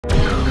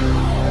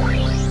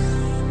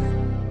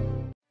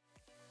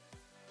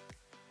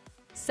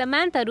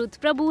Samantha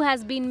Ruth Prabhu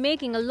has been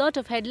making a lot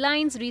of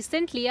headlines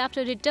recently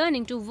after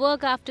returning to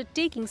work after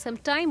taking some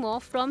time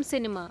off from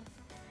cinema.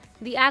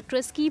 The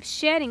actress keeps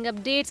sharing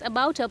updates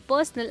about her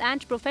personal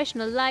and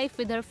professional life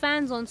with her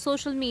fans on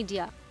social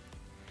media.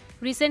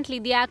 Recently,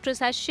 the actress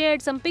has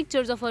shared some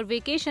pictures of her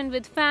vacation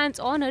with fans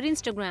on her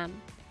Instagram,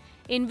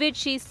 in which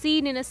she is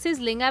seen in a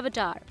sizzling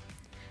avatar.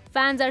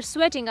 Fans are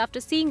sweating after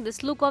seeing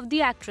this look of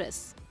the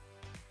actress.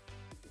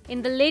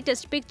 In the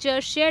latest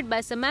picture shared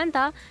by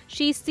Samantha,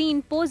 she is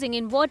seen posing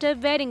in water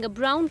wearing a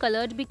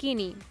brown-colored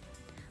bikini.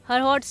 Her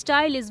hot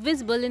style is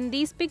visible in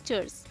these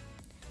pictures.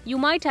 You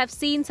might have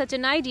seen such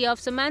an idea of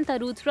Samantha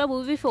Ruth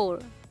Prabhu before.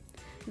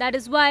 That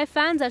is why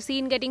fans are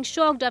seen getting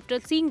shocked after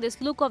seeing this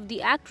look of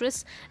the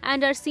actress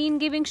and are seen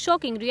giving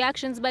shocking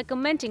reactions by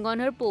commenting on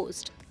her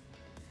post.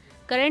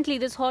 Currently,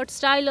 this hot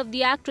style of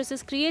the actress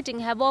is creating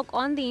havoc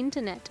on the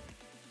internet.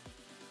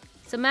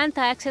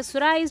 Samantha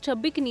accessorized her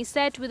bikini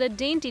set with a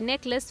dainty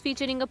necklace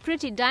featuring a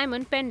pretty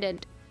diamond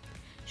pendant.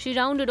 She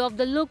rounded off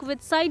the look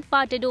with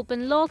side-parted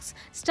open locks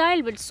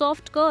styled with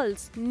soft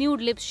curls,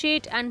 nude lip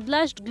shade and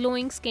blushed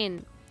glowing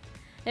skin.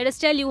 Let us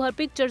tell you, her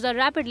pictures are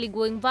rapidly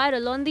going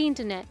viral on the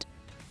internet.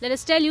 Let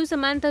us tell you,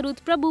 Samantha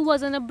Ruth Prabhu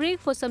was on a break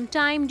for some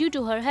time due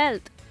to her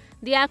health.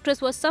 The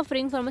actress was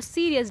suffering from a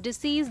serious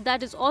disease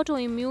that is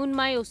autoimmune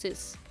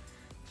meiosis,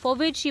 for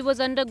which she was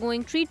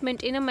undergoing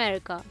treatment in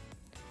America.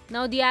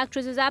 Now the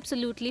actress is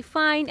absolutely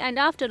fine, and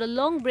after a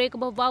long break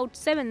of about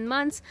 7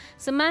 months,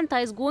 Samantha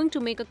is going to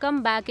make a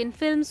comeback in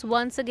films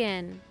once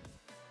again.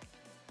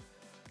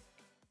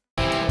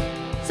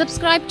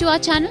 Subscribe to our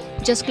channel.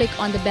 Just click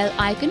on the bell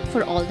icon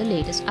for all the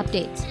latest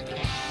updates.